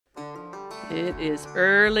It is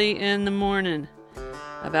early in the morning,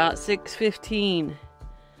 about 6:15,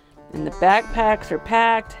 and the backpacks are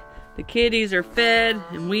packed, the kiddies are fed,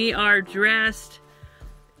 and we are dressed,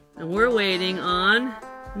 and we're waiting on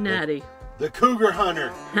Natty. The cougar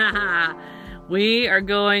hunter. We are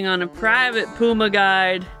going on a private Puma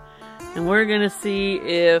guide, and we're gonna see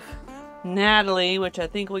if Natalie, which I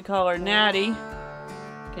think we call her Natty,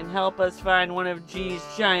 can help us find one of G's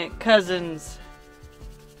giant cousins.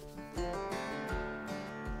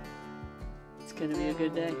 It's gonna be a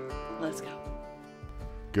good day. Let's go.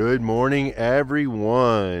 Good morning,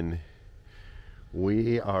 everyone.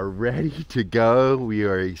 We are ready to go. We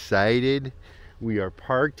are excited. We are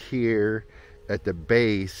parked here at the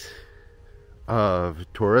base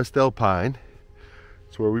of Torres del Paine.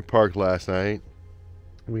 It's where we parked last night.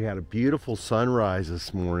 We had a beautiful sunrise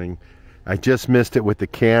this morning. I just missed it with the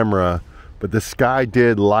camera, but the sky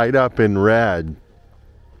did light up in red.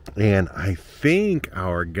 And I think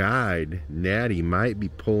our guide, Natty, might be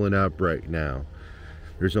pulling up right now.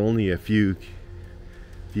 There's only a few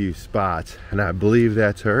spots, and I believe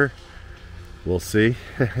that's her. We'll see.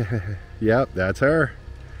 Yep, that's her.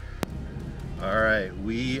 All right,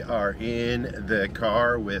 we are in the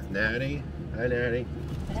car with Natty. Hi, Natty.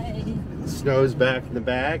 Hey. The snow's back in the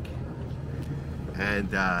back. And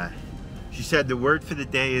she said the word for the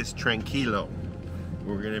day is tranquilo.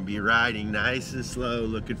 We're gonna be riding nice and slow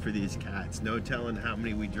looking for these cats. No telling how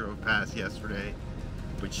many we drove past yesterday,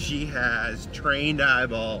 but she has trained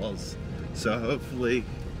eyeballs, so hopefully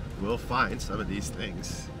we'll find some of these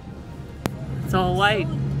things. It's all white.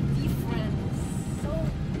 So different, so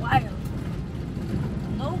wild.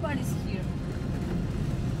 Nobody's here.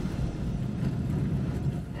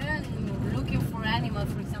 And we're looking for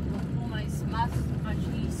animals, for example, Puma is much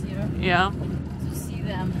easier Yeah. to see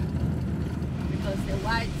them. Because the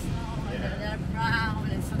white snow and they're brown,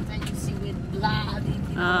 and sometimes you see with blood in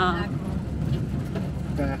the Gunaco.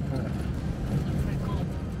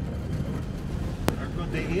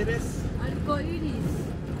 Arco-iris? Arco-iris.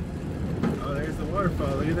 Oh, there's the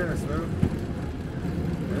waterfall. Look at that snow.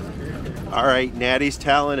 That's great. All right, Natty's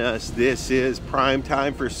telling us this is prime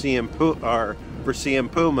time for seeing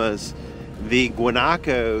pumas. The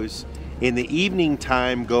Gunacos in the evening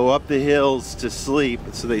time go up the hills to sleep,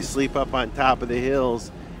 so they sleep up on top of the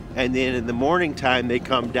hills, and then in the morning time they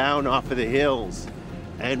come down off of the hills.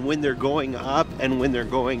 And when they're going up and when they're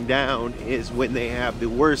going down is when they have the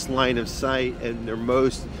worst line of sight and they're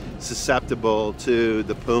most susceptible to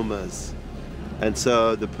the pumas. And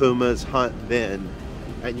so the pumas hunt then.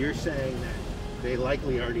 And you're saying that they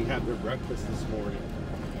likely already have their breakfast this morning.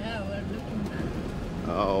 Yeah, we're looking at it.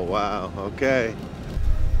 Oh wow, okay.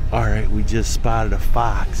 All right, we just spotted a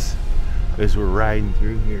fox as we're riding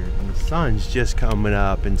through here. And the sun's just coming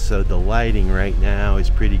up, and so the lighting right now is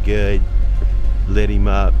pretty good. Lit him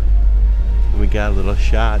up. And we got a little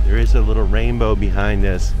shot. There is a little rainbow behind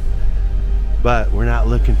us. But we're not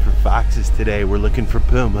looking for foxes today. We're looking for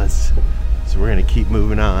pumas. So we're gonna keep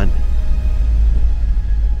moving on.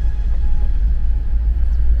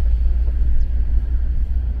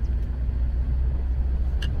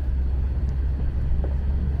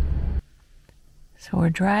 So we're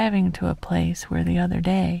driving to a place where the other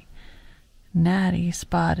day Natty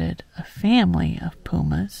spotted a family of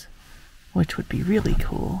pumas, which would be really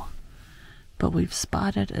cool, but we've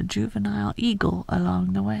spotted a juvenile eagle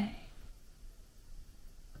along the way.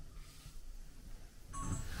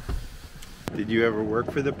 Did you ever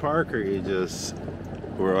work for the park, or you just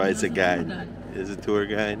were always a guide? As a tour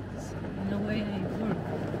guide? No way I work.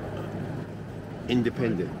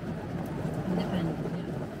 Independent. Independent, yeah.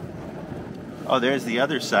 Oh, there's the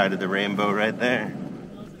other side of the rainbow right there.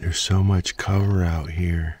 There's so much cover out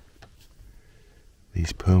here.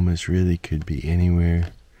 These pumas really could be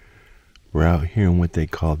anywhere. We're out here in what they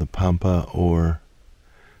call the pampa or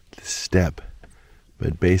the steppe.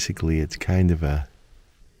 But basically it's kind of a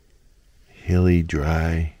hilly,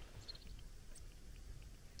 dry,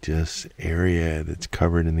 just area that's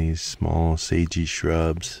covered in these small sagey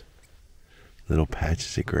shrubs, little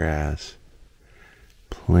patches of grass.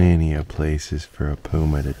 Plenty of places for a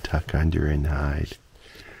puma to tuck under and hide.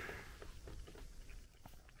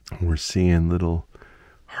 We're seeing little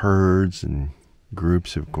herds and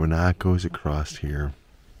groups of guanacos across here.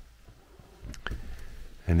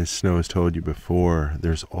 And as Snow has told you before,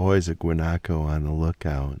 there's always a guanaco on the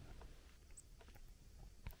lookout.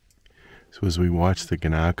 So as we watch the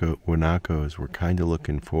guanacos, we're kind of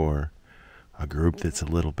looking for a group that's a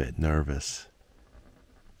little bit nervous,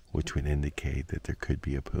 which would indicate that there could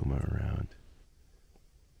be a puma around.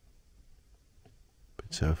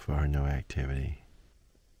 But so far, no activity.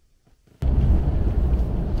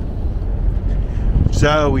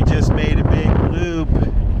 So we just made a big loop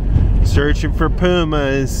searching for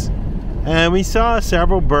pumas, and we saw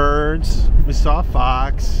several birds. We saw a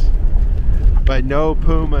fox, but no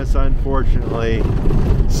pumas, unfortunately.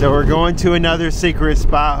 So we're going to another secret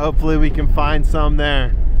spot. Hopefully we can find some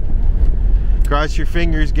there. Cross your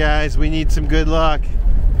fingers, guys. We need some good luck.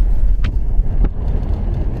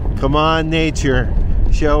 Come on, nature.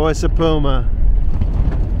 Show us a puma.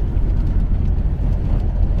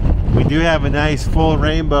 We do have a nice full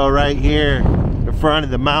rainbow right here in front of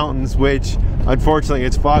the mountains, which unfortunately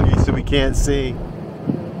it's foggy, so we can't see.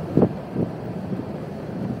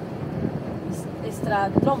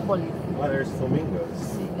 Extra tromboli. Oh, there's flamingos.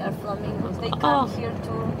 See, they're flamingos. They come here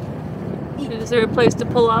to eat. Is there a place to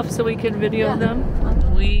pull off so we can video Yeah.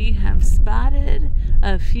 them? We have spotted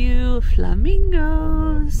a few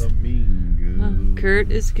flamingos. Flamingo.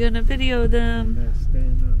 Curt is gonna video them.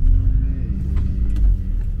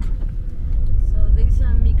 So these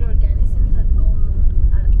are microorganisms that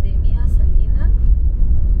called Artemia salina.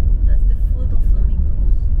 That's the food of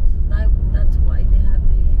flamingos. So that's why they have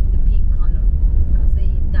the pink color, because they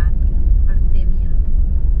eat that Artemia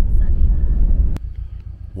salina.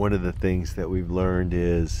 One of the things that we've learned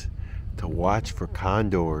is to watch for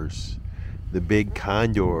condors. The big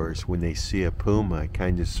condors, when they see a puma,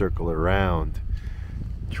 kind of circle around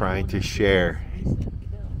trying to share.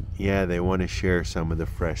 Yeah, they want to share some of the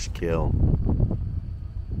fresh kill.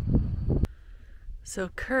 So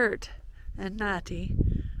Curt and Nati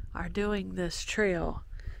are doing this trail,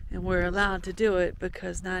 and we're allowed to do it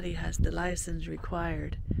because Nati has the license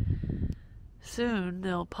required. Soon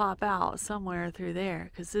they'll pop out somewhere through there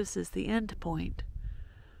because this is the end point.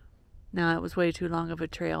 Now, it was way too long of a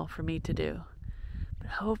trail for me to do, but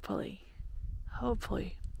hopefully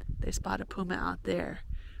they spot a puma out there.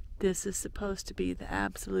 This is supposed to be the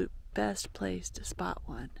absolute best place to spot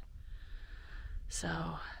one.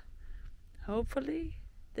 So, hopefully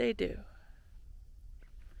they do.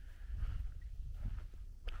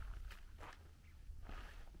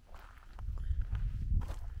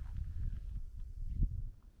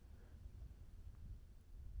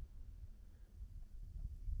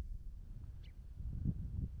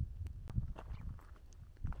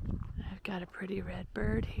 I've got a pretty red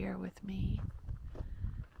bird here with me.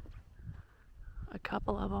 A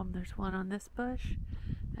couple of them. There's one on this bush,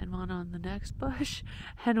 and one on the next bush,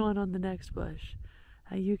 and one on the next bush.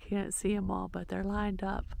 You can't see them all, but they're lined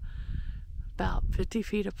up about 50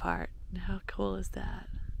 feet apart. How cool is that?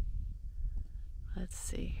 Let's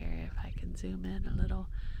see here if I can zoom in a little.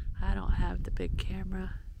 I don't have the big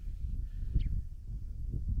camera.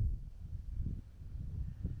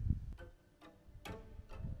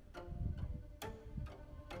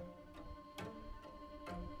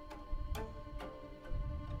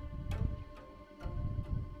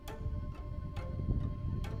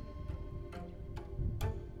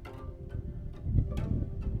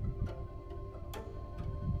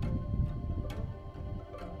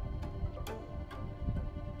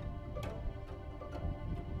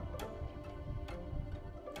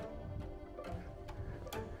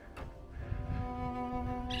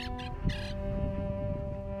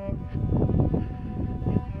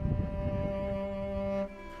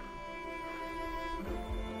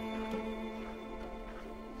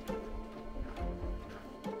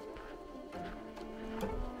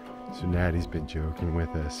 So Natty's been joking with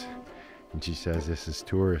us, and she says this is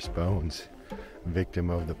tourist bones, victim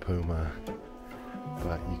of the puma.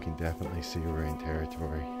 But you can definitely see we're in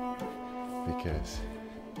territory because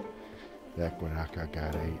that Gunaco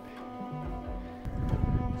got ate.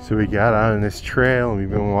 So we got on this trail and we've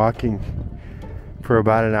been walking for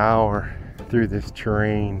about an hour through this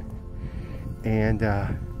terrain. And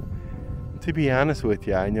to be honest with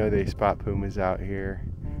you, I know they spot pumas out here,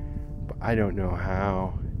 but I don't know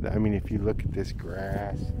how. I mean, if you look at this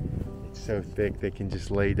grass, it's so thick they can just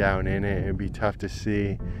lay down in it. It'd be tough to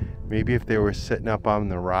see. Maybe if they were sitting up on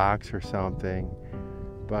the rocks or something.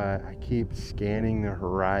 But I keep scanning the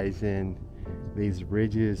horizon, these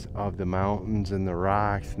ridges of the mountains and the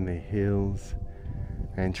rocks and the hills,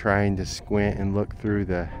 and trying to squint and look through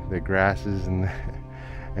the grasses and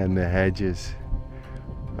the hedges.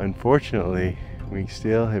 Unfortunately, we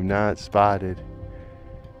still have not spotted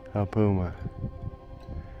a puma.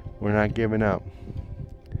 We're not giving up.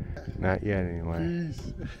 Not yet, anyway.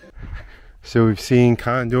 So we've seen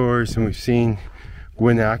condors and we've seen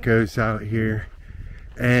guanacos out here.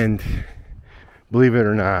 And believe it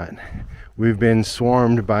or not, we've been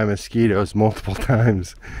swarmed by mosquitoes multiple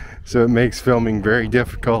times. So it makes filming very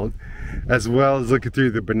difficult, as well as looking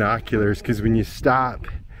through the binoculars, because when you stop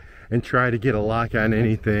and try to get a lock on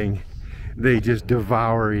anything, they just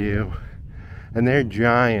devour you. And they're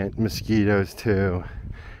giant mosquitoes too,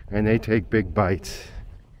 and they take big bites.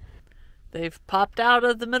 They've popped out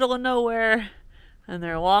of the middle of nowhere and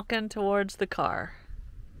they're walking towards the car.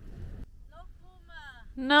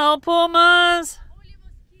 No pumas!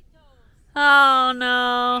 Oh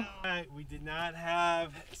no. We did not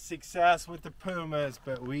have success with the pumas,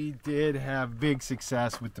 but we did have big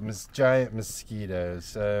success with the giant mosquitoes.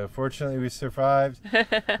 So fortunately we survived.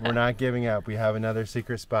 We're not giving up. We have another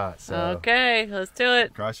secret spot. So okay, let's do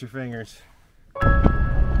it. Cross your fingers.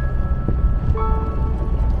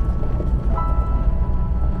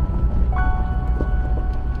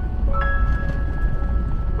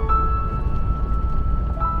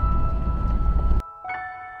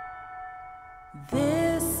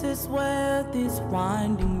 This is where these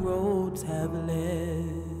winding roads have led.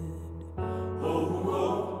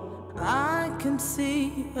 I can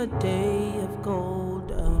see a day of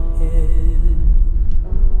gold ahead.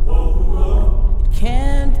 It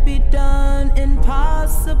can't be done,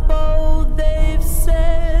 impossible, they've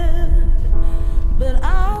said. But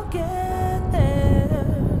I'll get there.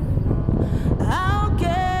 I'll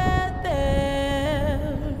get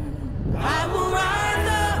there. I will rise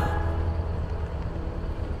up.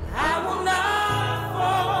 I will not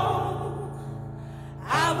fall.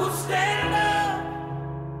 I will stand up.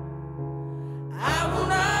 I will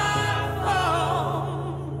not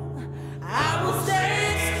fall. I will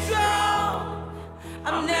stay strong.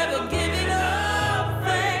 I'm never giving up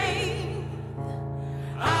faith.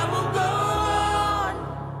 I will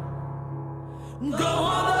go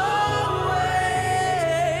all the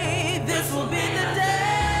way. This will be the day.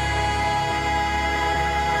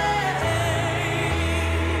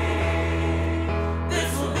 This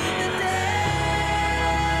will be the day.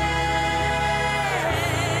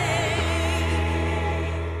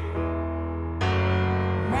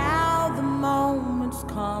 Now the moment's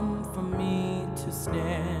come for me to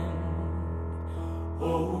stand.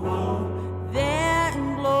 There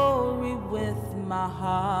in glory with my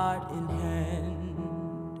heart in hand.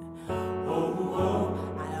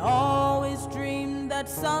 I always dreamed that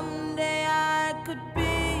someday I could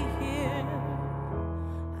be here.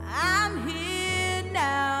 I'm here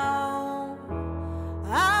now.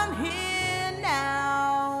 I'm here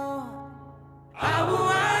now. I will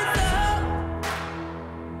rise up.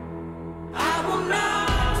 I will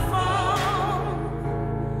not fall.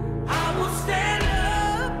 I will stand up.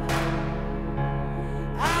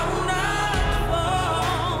 I will not fall.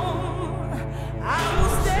 I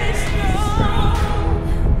will stay strong.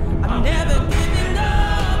 I'm never giving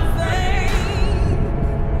up faith.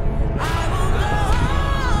 I will go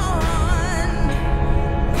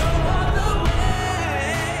all the way.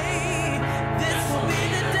 This will be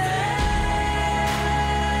the day.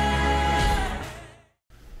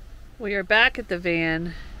 We are back at the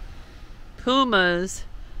van. Pumas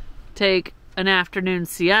take an afternoon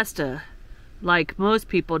siesta, like most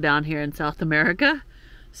people down here in South America.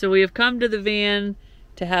 So we have come to the van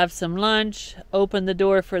to have some lunch, open the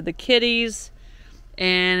door for the kitties,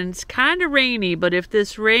 and it's kind of rainy, but if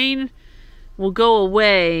this rain will go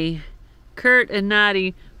away, Curt and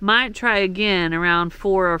Natty might try again around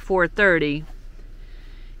 4 or 4:30.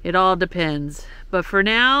 It all depends. But for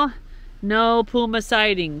now, no puma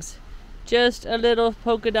sightings. Just a little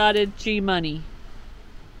polka dotted G-money.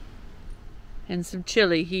 And some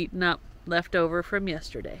chili heating up left over from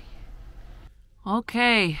yesterday.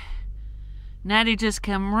 Okay. Natty just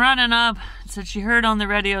came running up, said she heard on the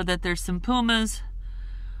radio that there's some pumas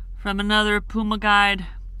from another puma guide.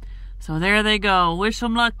 So there they go. Wish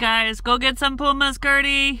them luck, guys. Go get some pumas,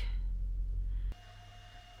 Curtie.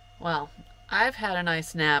 Well, I've had a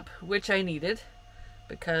nice nap, which I needed,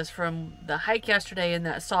 because from the hike yesterday in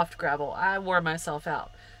that soft gravel, I wore myself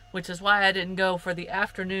out, which is why I didn't go for the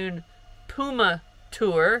afternoon Puma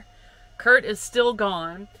tour. Curt is still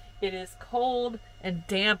gone. It is cold and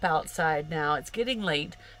damp outside now. It's getting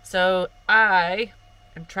late, so I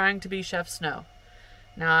am trying to be Chef Snow.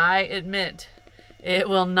 Now, I admit, it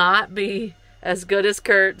will not be as good as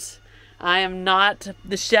Curt's. I am not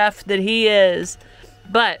the chef that he is,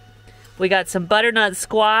 but we got some butternut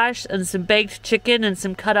squash and some baked chicken and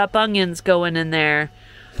some cut up onions going in there.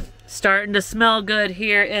 Starting to smell good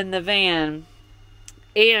here in the van.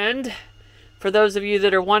 And for those of you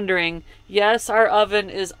that are wondering, yes, our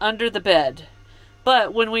oven is under the bed.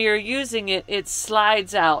 But when we are using it, it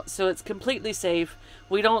slides out, so it's completely safe.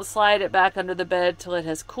 We don't slide it back under the bed till it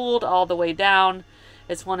has cooled all the way down.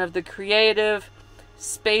 It's one of the creative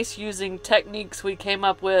space-using techniques we came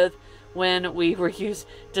up with when we were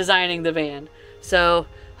designing the van. So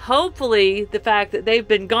hopefully the fact that they've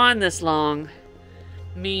been gone this long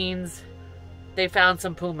means they found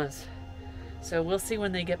some pumas. So we'll see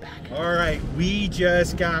when they get back. All right, we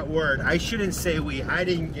just got word. I shouldn't say we. I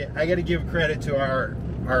got to give credit to our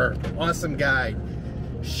awesome guide.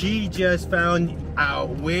 She just found out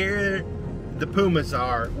where the Pumas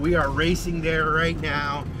are. We are racing there right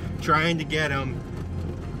now, trying to get them.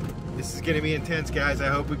 This is going to be intense, guys. I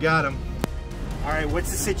hope we got them. All right,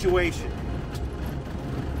 what's the situation?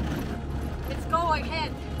 Let's go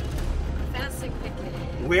ahead. Fast and quickly.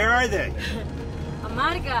 Where are they?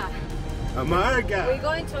 Amarga. Amarga. We're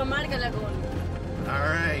going to Amarga Lagoon. All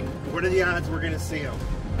right. What are the odds we're going to see them?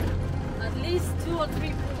 At least 2 or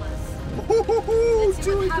 3 Pumas. Let's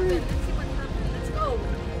see what happens. Let's see what happens. Let's go.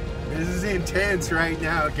 This is intense right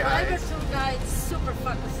now, guys. Driver 2 guys, super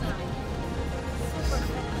focused on. Super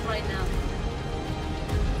focused right now.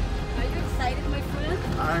 Are you excited, my friend?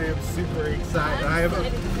 I am super excited.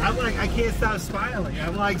 I'm like, I can't stop smiling.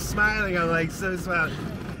 I'm like smiling. I'm like so smiling.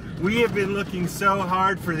 We have been looking so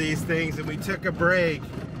hard for these things, and we took a break,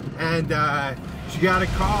 and she got a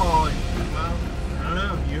call, and, well, I don't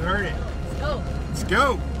know, you heard it. Let's go. Let's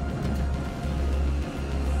go.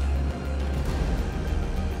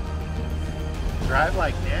 Drive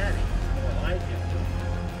like Natty. I like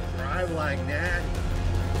it. Drive like Natty.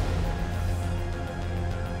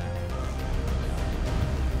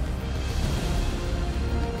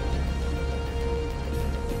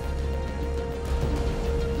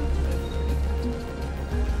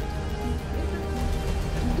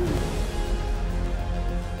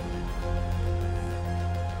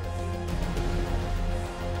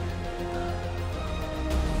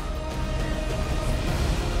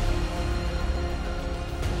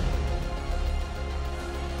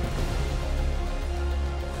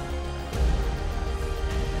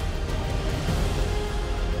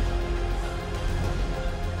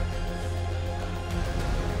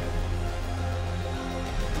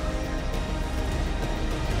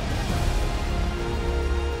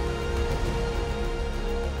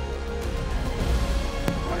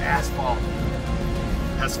 Asphalt.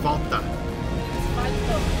 Asfalta.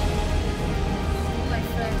 Asfalto. My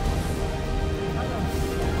friend.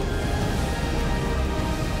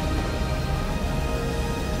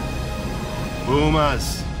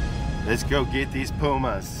 Pumas. Let's go get these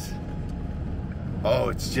Pumas. Oh,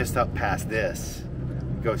 it's just up past this.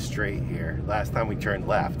 Go straight here. Last time we turned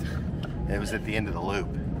left. It was at the end of the loop.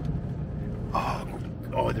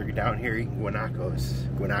 Oh, they're down here eating Guanacos.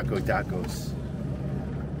 Gunaco tacos.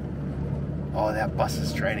 Oh, that bus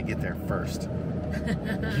is trying to get there first.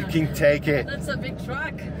 You can take it. That's a big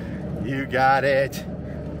truck. You got it.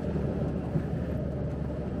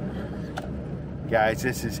 Guys,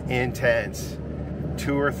 this is intense.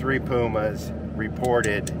 2 or 3 Pumas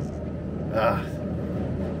reported.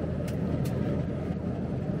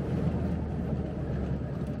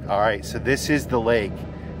 All right, so this is the lake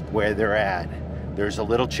where they're at. There's a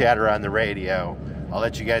little chatter on the radio. I'll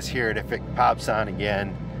let you guys hear it if it pops on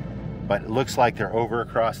again. But it looks like they're over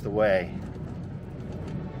across the way.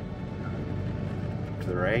 To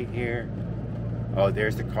the right here. Oh,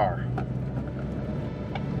 there's the car.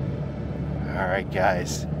 All right,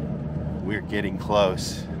 guys. We're getting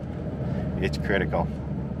close. It's critical.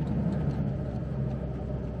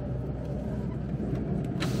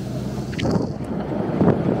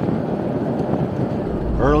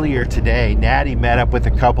 Earlier today, Natty met up with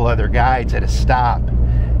a couple other guides at a stop,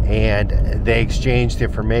 and they exchanged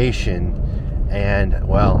information, and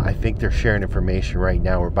well, I think they're sharing information right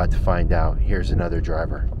now. We're about to find out. Here's another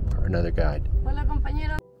driver, or another guide. Hola,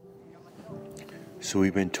 compañero. So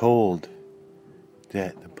we've been told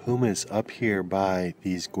that the Puma's up here by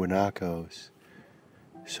these Guanacos.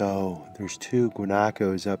 So there's 2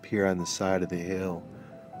 Guanacos up here on the side of the hill.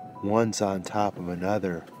 One's on top of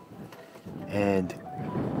another, and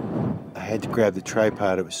I had to grab the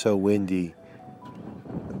tripod. It was so windy,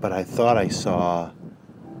 but I thought I saw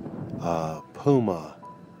a Puma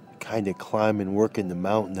kind of climbing, working the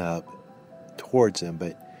mountain up towards him,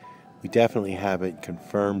 but we definitely haven't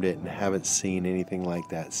confirmed it and haven't seen anything like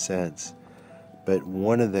that since. But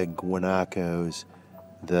one of the Guanacos,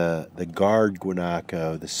 the guard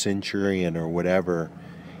Guanaco, the Centurion or whatever,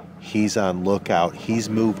 he's on lookout. He's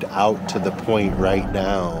moved out to the point right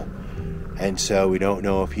now, and so we don't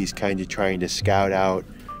know if he's kind of trying to scout out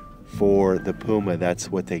for the Puma. That's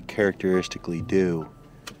what they characteristically do,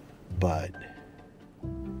 but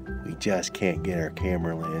we just can't get our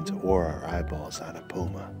camera lens or our eyeballs on a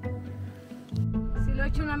Puma. Si lo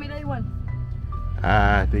echo una mira igual.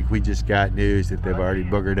 I think we just got news that they've already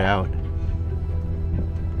boogered out.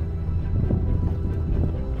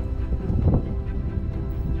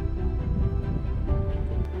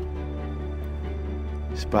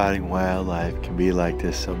 Spotting wildlife can be like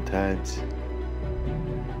this sometimes.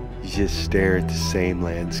 You just stare at the same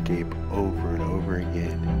landscape over and over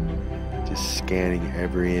again, just scanning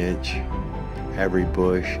every inch, every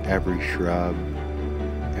bush, every shrub,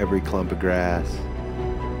 every clump of grass,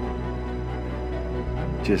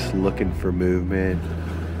 just looking for movement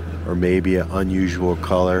or maybe an unusual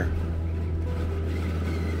color.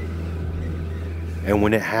 And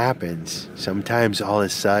when it happens, sometimes all of a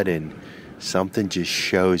sudden something just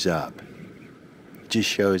shows up. Just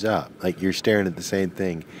shows up, like you're staring at the same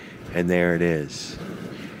thing, and there it is.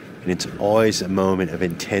 And it's always a moment of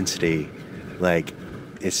intensity, like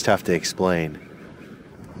it's tough to explain.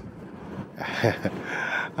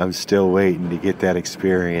 I'm still waiting to get that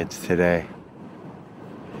experience today.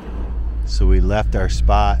 So we left our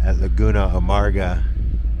spot at Laguna Amarga,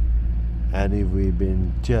 and we've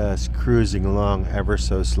been just cruising along ever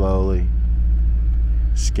so slowly,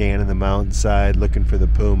 scanning the mountainside, looking for the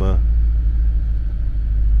Puma.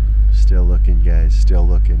 Still looking, guys, still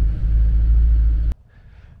looking.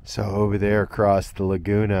 So over there across the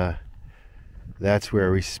laguna, that's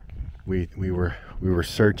where we were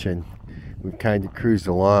searching. We kind of cruised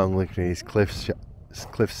along looking at these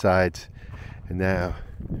cliff sides, and now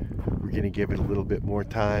we're gonna give it a little bit more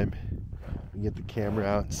time and get the camera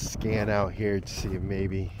out and scan out here to see if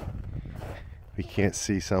maybe we can't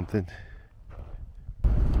see something.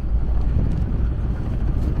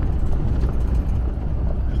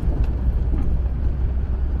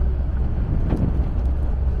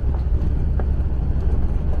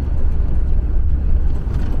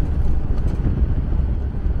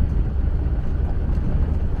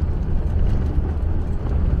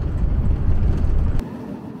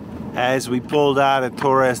 As we pulled out of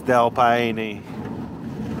Torres del Paine,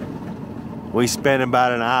 we spent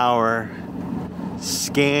about an hour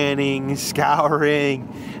scanning,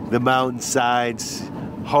 scouring the mountainsides,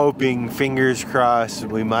 hoping, fingers crossed,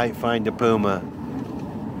 we might find a Puma.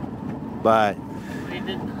 But We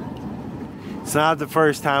did not. it's not the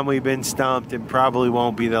first time we've been stumped, and probably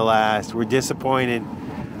won't be the last. We're disappointed,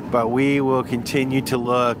 but we will continue to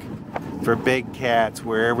look for big cats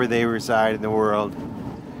wherever they reside in the world.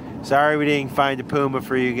 Sorry we didn't find a Puma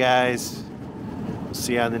for you guys. We'll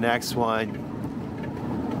see you on the next one.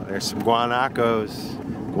 There's some Guanacos.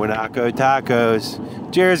 Gunaco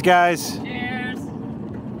tacos. Cheers, guys. Cheers!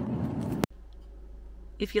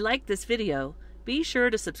 If you like this video, be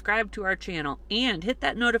sure to subscribe to our channel and hit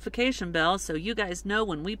that notification bell so you guys know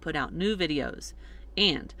when we put out new videos.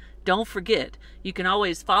 And don't forget, you can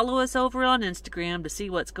always follow us over on Instagram to see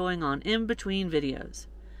what's going on in between videos.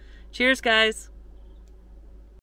 Cheers, guys!